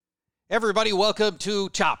Everybody, welcome to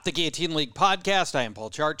Chop, the Guillotine League podcast. I am Paul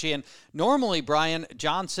Charchi, and normally Brian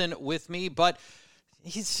Johnson with me, but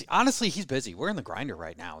he's busy. We're in the grinder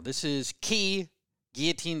right now. This is key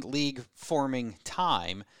Guillotine League forming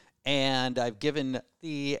time, and I've given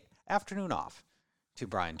the afternoon off to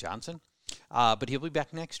Brian Johnson, but he'll be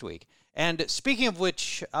back next week. And speaking of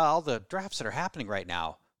which, all the drafts that are happening right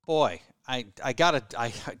now, boy, I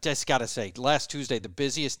just gotta say, last Tuesday, the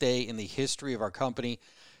busiest day in the history of our company.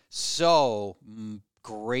 So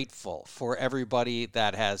grateful for everybody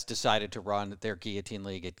that has decided to run their Guillotine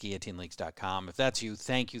League at guillotineleagues.com. If that's you,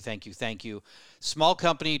 thank you. Small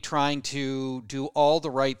company trying to do all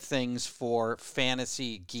the right things for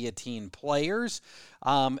fantasy guillotine players,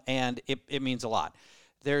 and it means a lot.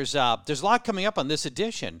 There's a lot coming up on this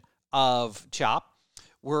edition of Chop.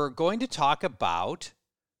 We're going to talk about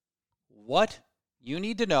what you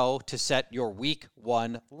need to know to set your week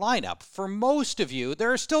one lineup. For most of you,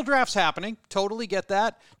 there are still drafts happening. Totally get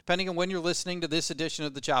that, depending on when you're listening to this edition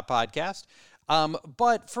of the Chop podcast.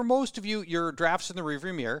 But for most of you, your draft's in the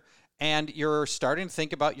rearview mirror, and you're starting to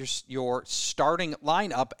think about your starting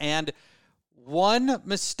lineup. And one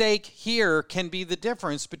mistake here can be the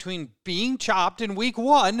difference between being chopped in week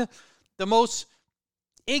one, the most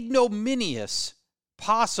ignominious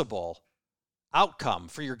possible outcome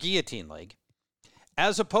for your Guillotine League,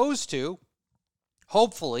 as opposed to,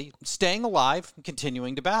 hopefully, staying alive and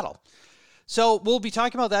continuing to battle. So we'll be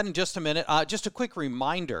talking about that in just a minute. Just a quick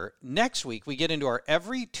reminder, next week we get into our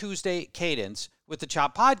every Tuesday cadence with the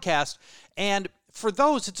Chop podcast, and for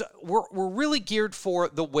those, we're really geared for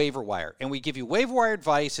the waiver wire, and we give you waiver wire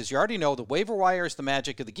advice. As you already know, the waiver wire is the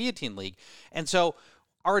magic of the Guillotine League, and so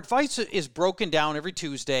our advice is broken down every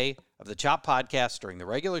Tuesday of the Chop podcast during the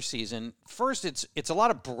regular season. First, it's a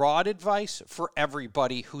lot of broad advice for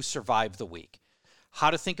everybody who survived the week.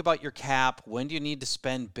 How to think about your cap, when do you need to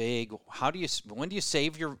spend big, when do you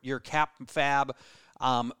save your cap fab?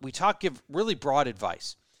 Give really broad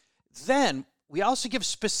advice. Then we also give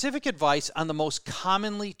specific advice on the most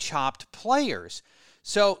commonly chopped players.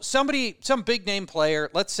 So some big name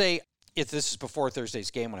player, let's say, if this is before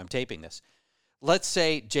Thursday's game when I'm taping this, let's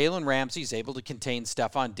say Jalen Ramsey is able to contain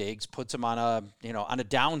Stefon Diggs, puts him on a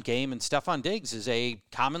down game, and Stefon Diggs is a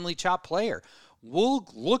commonly chopped player. We'll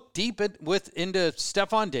look deep into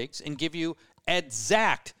Stefon Diggs and give you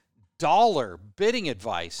exact dollar bidding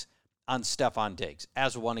advice on Stefon Diggs.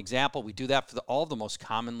 As one example, we do that for all the most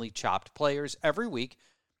commonly chopped players every week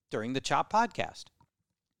during the Chop podcast.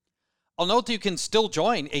 I'll note that you can still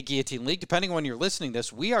join a Guillotine League. Depending on when you're listening to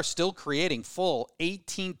this, we are still creating full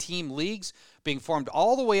 18-team leagues being formed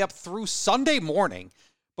all the way up through Sunday morning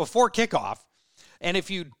before kickoff. And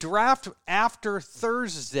if you draft after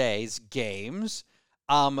Thursday's games,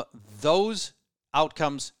 those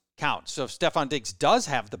outcomes count. So if Stefon Diggs does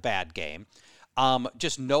have the bad game,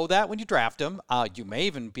 just know that when you draft him, you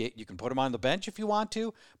can put him on the bench if you want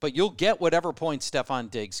to, but you'll get whatever points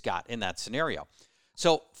Stefon Diggs got in that scenario.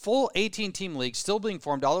 So full 18-team leagues still being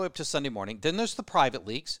formed all the way up to Sunday morning. Then there's the private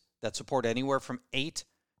leagues that support anywhere from 8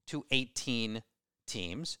 to 18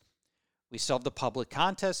 teams. We still have the public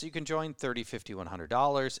contest you can join, $30, $50,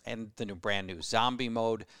 $100, and the brand new zombie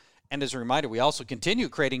mode. And as a reminder, we also continue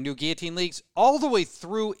creating new Guillotine Leagues all the way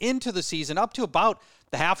through into the season, up to about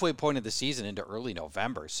the halfway point of the season into early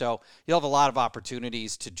November. So you'll have a lot of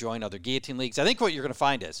opportunities to join other Guillotine Leagues. I think what you're going to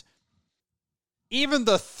find is, even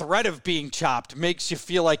the threat of being chopped makes you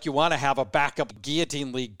feel like you want to have a backup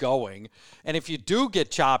Guillotine League going. And if you do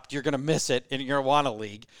get chopped, you're going to miss it, and you're going to want a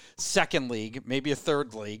league, second league, maybe a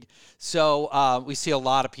third league. So we see a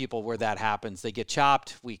lot of people where that happens. They get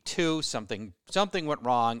chopped week 2, something went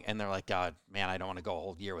wrong, and they're like, God, man, I don't want to go a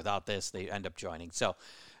whole year without this. They end up joining. So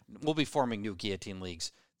we'll be forming new Guillotine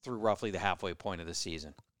Leagues through roughly the halfway point of the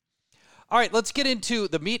season. All right, let's get into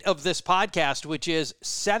the meat of this podcast, which is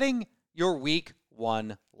setting your week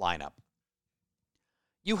one lineup.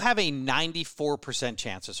 You have a 94%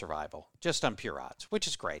 chance of survival just on pure odds, which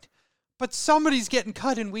is great. But somebody's getting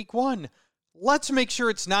cut in week one. Let's make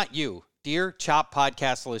sure it's not you. Dear Chop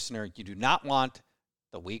podcast listener, you do not want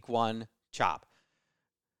the week one chop.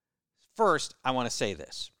 First, I want to say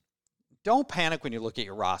this. Don't panic when you look at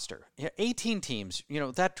your roster. 18 teams,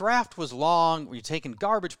 that draft was long. You're taking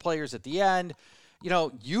garbage players at the end.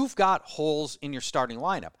 You've got holes in your starting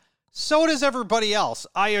lineup. So does everybody else,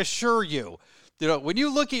 I assure you. When you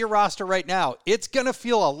look at your roster right now, it's going to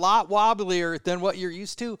feel a lot wobblier than what you're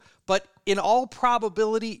used to. But in all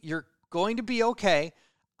probability, you're going to be okay.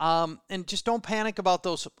 And just don't panic about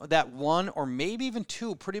that one or maybe even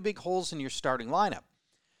two pretty big holes in your starting lineup.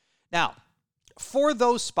 Now, for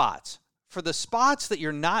the spots that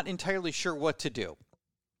you're not entirely sure what to do,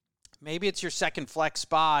 Maybe it's your second flex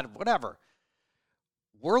spot, whatever.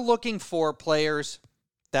 We're looking for players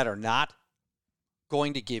that are not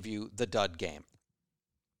going to give you the dud game.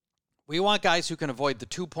 We want guys who can avoid the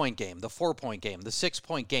 2-point game, the 4-point game, the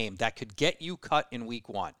 6-point game that could get you cut in week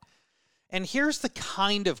 1. And here's the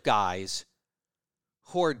kind of guys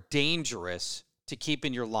who are dangerous to keep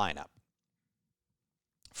in your lineup.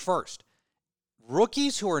 First,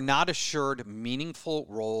 rookies who are not assured meaningful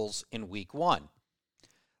roles in week 1.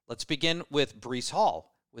 Let's begin with Breece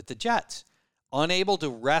Hall with the Jets. Unable to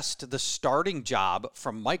wrest the starting job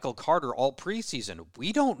from Michael Carter all preseason.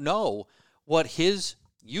 We don't know what his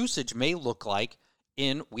usage may look like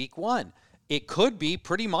in week 1. It could be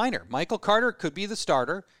pretty minor. Michael Carter could be the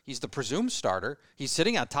starter. He's the presumed starter. He's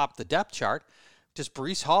sitting on top of the depth chart. Does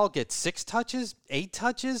Breece Hall get 6 touches, 8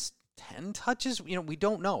 touches, 10 touches? We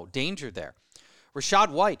don't know. Danger there. Rachaad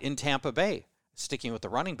White in Tampa Bay, sticking with the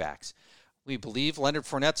running backs. We believe Leonard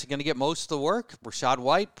Fournette's going to get most of the work. Rachaad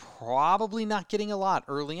White probably not getting a lot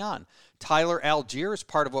early on. Tyler Algier is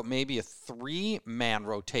part of what may be a 3-man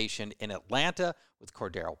rotation in Atlanta with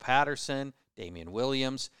Cordero Patterson, Damian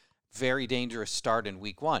Williams. Very dangerous start in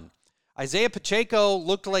week 1. Isaiah Pacheco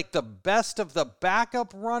looked like the best of the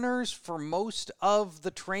backup runners for most of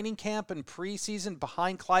the training camp and preseason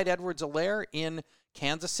behind Clyde Edwards-Helaire in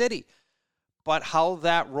Kansas City. But how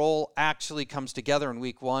that role actually comes together in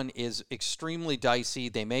week 1 is extremely dicey.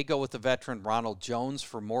 They may go with the veteran Ronald Jones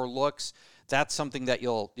for more looks. That's something that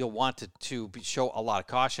you'll want to show a lot of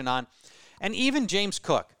caution on. And even James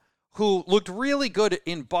Cook, who looked really good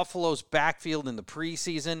in Buffalo's backfield in the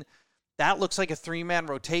preseason. That looks like a 3-man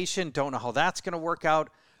rotation. Don't know how that's going to work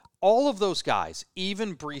out. All of those guys,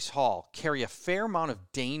 even Breece Hall, carry a fair amount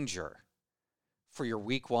of danger for your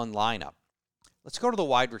week 1 lineup. Let's go to the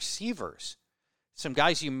wide receivers. Some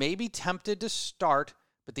guys you may be tempted to start,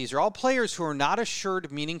 but these are all players who are not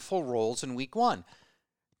assured meaningful roles in week 1.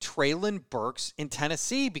 Treylon Burks in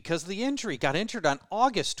Tennessee, because of the injury, got injured on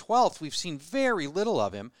August 12th. We've seen very little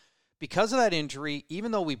of him. Because of that injury,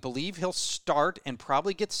 even though we believe he'll start and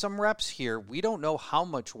probably get some reps here, we don't know how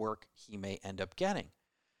much work he may end up getting.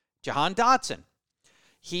 Jahan Dotson.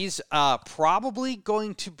 He's probably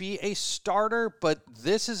going to be a starter, but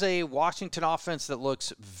this is a Washington offense that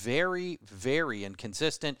looks very, very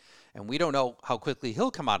inconsistent, and we don't know how quickly he'll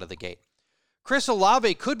come out of the gate. Chris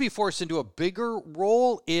Olave could be forced into a bigger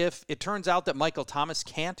role if it turns out that Michael Thomas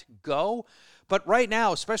can't go. But right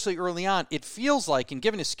now, especially early on, it feels like, and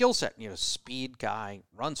given his skill set, speed guy,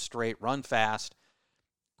 run straight, run fast,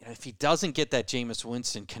 if he doesn't get that Jameis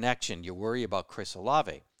Winston connection, you worry about Chris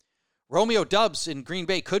Olave. Romeo Doubs in Green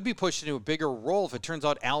Bay could be pushed into a bigger role if it turns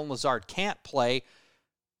out Allen Lazard can't play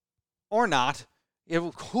or not.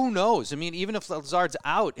 Who knows? I mean, even if Lazard's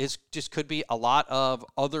out, it just could be a lot of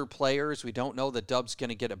other players. We don't know that Doubs going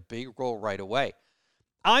to get a big role right away.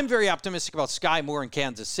 I'm very optimistic about Sky Moore in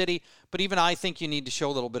Kansas City, but even I think you need to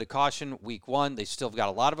show a little bit of caution week 1. They still have got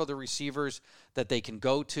a lot of other receivers that they can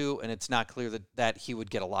go to, and it's not clear that he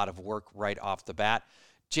would get a lot of work right off the bat.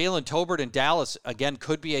 Jalen Tolbert in Dallas, again,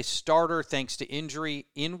 could be a starter thanks to injury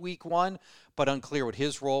in week 1, but unclear what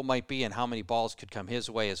his role might be and how many balls could come his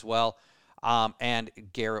way as well. And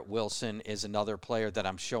Garrett Wilson is another player that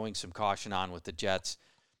I'm showing some caution on with the Jets.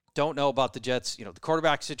 Don't know about the Jets. The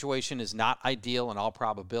quarterback situation is not ideal in all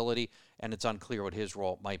probability, and it's unclear what his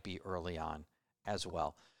role might be early on as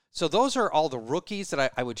well. So those are all the rookies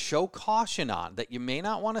that I would show caution on that you may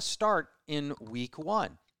not want to start in week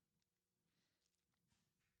 1.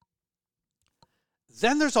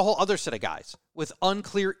 Then there's a whole other set of guys with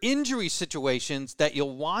unclear injury situations that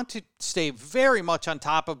you'll want to stay very much on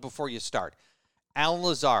top of before you start. Allen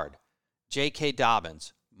Lazard, J.K.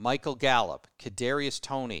 Dobbins, Michael Gallup, Kadarius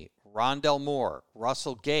Toney, Rondell Moore,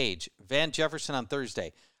 Russell Gage, Van Jefferson on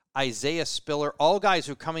Thursday, Isaiah Spiller, all guys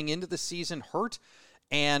who are coming into the season hurt.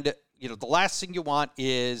 And, the last thing you want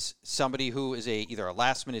is somebody who is either a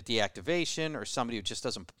last-minute deactivation or somebody who just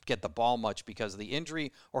doesn't get the ball much because of the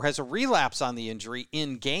injury or has a relapse on the injury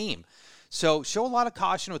in game. So show a lot of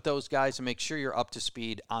caution with those guys and make sure you're up to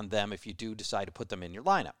speed on them if you do decide to put them in your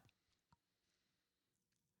lineup.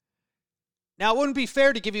 Now, it wouldn't be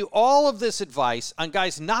fair to give you all of this advice on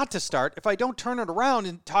guys not to start if I don't turn it around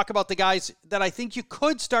and talk about the guys that I think you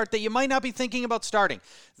could start that you might not be thinking about starting.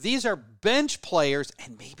 These are bench players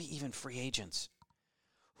and maybe even free agents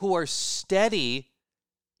who are steady,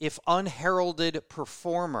 if unheralded,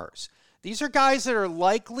 performers. These are guys that are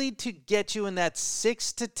likely to get you in that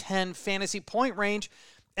 6 to 10 fantasy point range,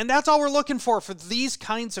 and that's all we're looking for these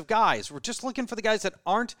kinds of guys. We're just looking for the guys that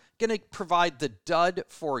aren't going to provide the dud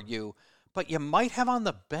for you, but you might have on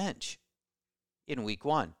the bench in week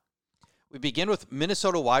 1. We begin with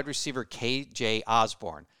Minnesota wide receiver KJ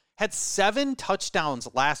Osborne. Had 7 touchdowns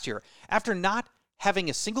last year after not having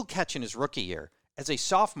a single catch in his rookie year. As a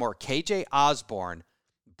sophomore, KJ Osborne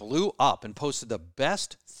blew up and posted the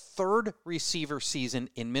best third receiver season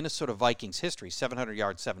in Minnesota Vikings history, 700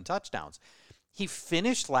 yards, 7 touchdowns. He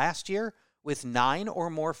finished last year with 9 or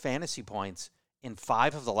more fantasy points in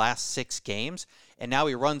 5 of the last 6 games, and now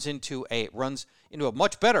he runs into a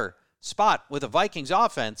much better spot with a Vikings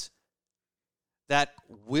offense that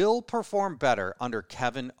will perform better under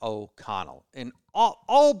Kevin O'Connell. And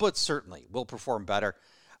all but certainly will perform better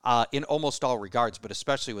in almost all regards, but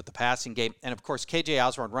especially with the passing game. And, of course, KJ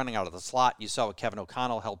Osborne running out of the slot. You saw what Kevin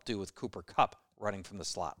O'Connell helped do with Cooper Kupp running from the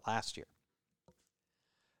slot last year.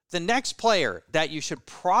 The next player that you should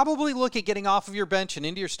probably look at getting off of your bench and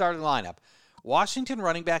into your starting lineup, Washington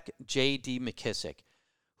running back J.D. McKissic,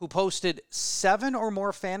 who posted 7 or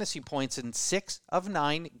more fantasy points in 6 of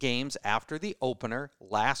 9 games after the opener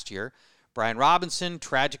last year. Brian Robinson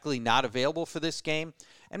tragically not available for this game,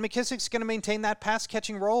 and McKissic's going to maintain that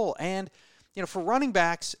pass-catching role. And, for running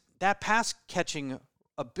backs, that pass-catching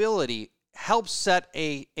ability helps set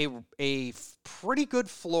a pretty good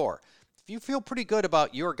floor. If you feel pretty good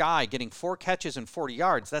about your guy getting 4 catches and 40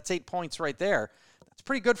 yards, that's 8 points right there. That's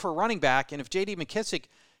pretty good for a running back. And if J.D. McKissic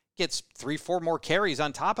gets 3-4 more carries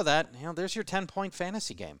on top of that, there's your 10-point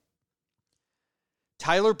fantasy game.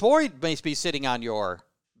 Tyler Boyd may be sitting on your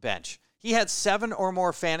bench. He had 7 or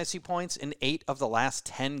more fantasy points in 8 of the last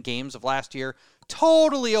 10 games of last year,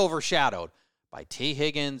 totally overshadowed by T.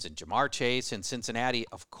 Higgins and Jamar Chase in Cincinnati,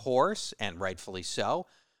 of course, and rightfully so.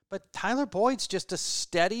 But Tyler Boyd's just a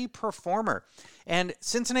steady performer. And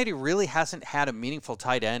Cincinnati really hasn't had a meaningful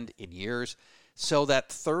tight end in years, so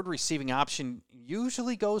that third receiving option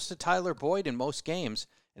usually goes to Tyler Boyd in most games.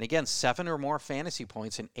 And again, 7 or more fantasy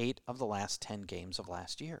points in 8 of the last 10 games of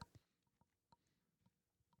last year.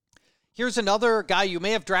 Here's another guy you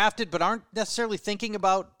may have drafted but aren't necessarily thinking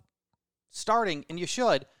about starting, and you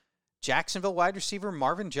should. Jacksonville wide receiver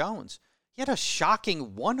Marvin Jones. He had a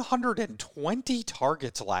shocking 120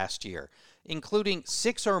 targets last year, including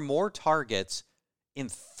 6 or more targets in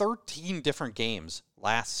 13 different games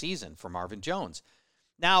last season for Marvin Jones.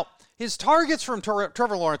 Now, his targets from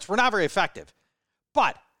Trevor Lawrence were not very effective,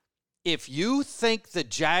 but if you think the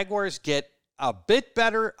Jaguars get a bit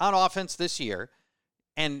better on offense this year,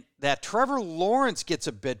 and that Trevor Lawrence gets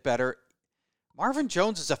a bit better, Marvin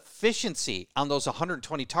Jones' efficiency on those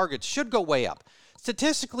 120 targets should go way up.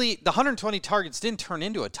 Statistically, the 120 targets didn't turn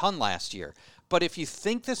into a ton last year. But if you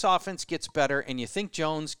think this offense gets better and you think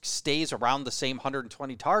Jones stays around the same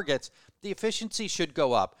 120 targets, the efficiency should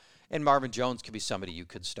go up, and Marvin Jones could be somebody you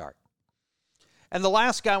could start. And the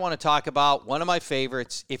last guy I want to talk about, one of my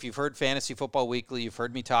favorites, if you've heard Fantasy Football Weekly, you've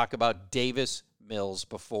heard me talk about Davis Mills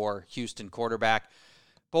before, Houston quarterback.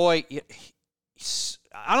 Boy,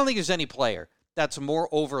 I don't think there's any player that's more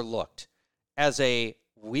overlooked as a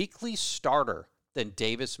weekly starter than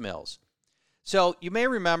Davis Mills. So you may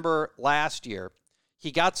remember last year,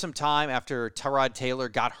 he got some time after Tyrod Taylor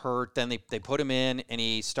got hurt. Then they put him in, and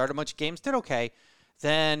he started a bunch of games, did okay.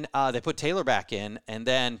 Then they put Taylor back in, and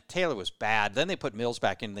then Taylor was bad. Then they put Mills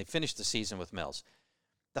back in, and they finished the season with Mills.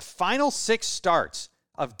 The final 6 starts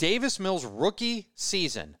of Davis Mills' rookie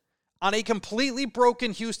season on a completely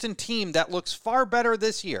broken Houston team that looks far better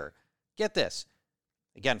this year. Get this.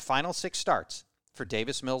 Again, final 6 starts for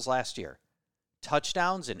Davis Mills last year.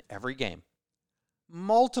 Touchdowns in every game.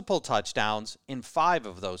 Multiple touchdowns in 5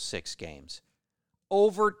 of those 6 games.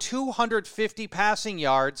 Over 250 passing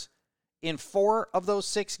yards in 4 of those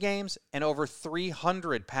 6 games, and over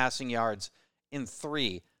 300 passing yards in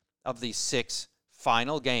 3 of these 6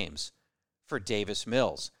 final games for Davis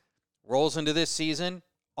Mills. Rolls into this season,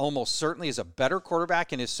 almost certainly is a better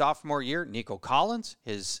quarterback in his sophomore year. Nico Collins,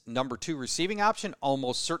 his number 2 receiving option,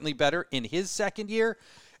 almost certainly better in his second year.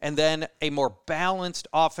 And then a more balanced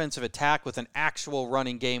offensive attack with an actual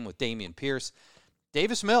running game with Dameon Pierce.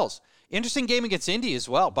 Davis Mills, interesting game against Indy as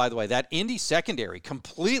well, by the way. That Indy secondary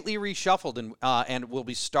completely reshuffled and will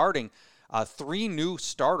be starting 3 new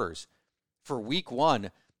starters for week 1.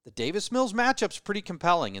 The Davis Mills matchup's pretty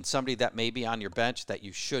compelling, and somebody that may be on your bench that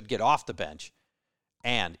you should get off the bench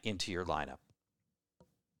and into your lineup.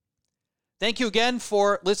 Thank you again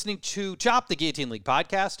for listening to Chop, the Guillotine League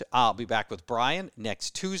podcast. I'll be back with Brian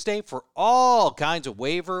next Tuesday for all kinds of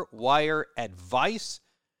waiver wire advice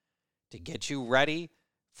to get you ready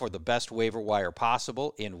for the best waiver wire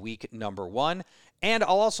possible in week number 1. And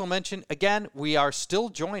I'll also mention, again, we are still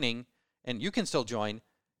joining, and you can still join,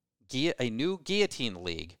 a new Guillotine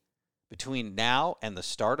League between now and the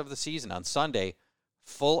start of the season on Sunday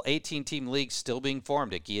Full 18-team leagues still being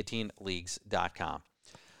formed at guillotineleagues.com.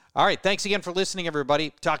 All right, thanks again for listening,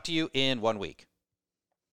 everybody. Talk to you in 1 week.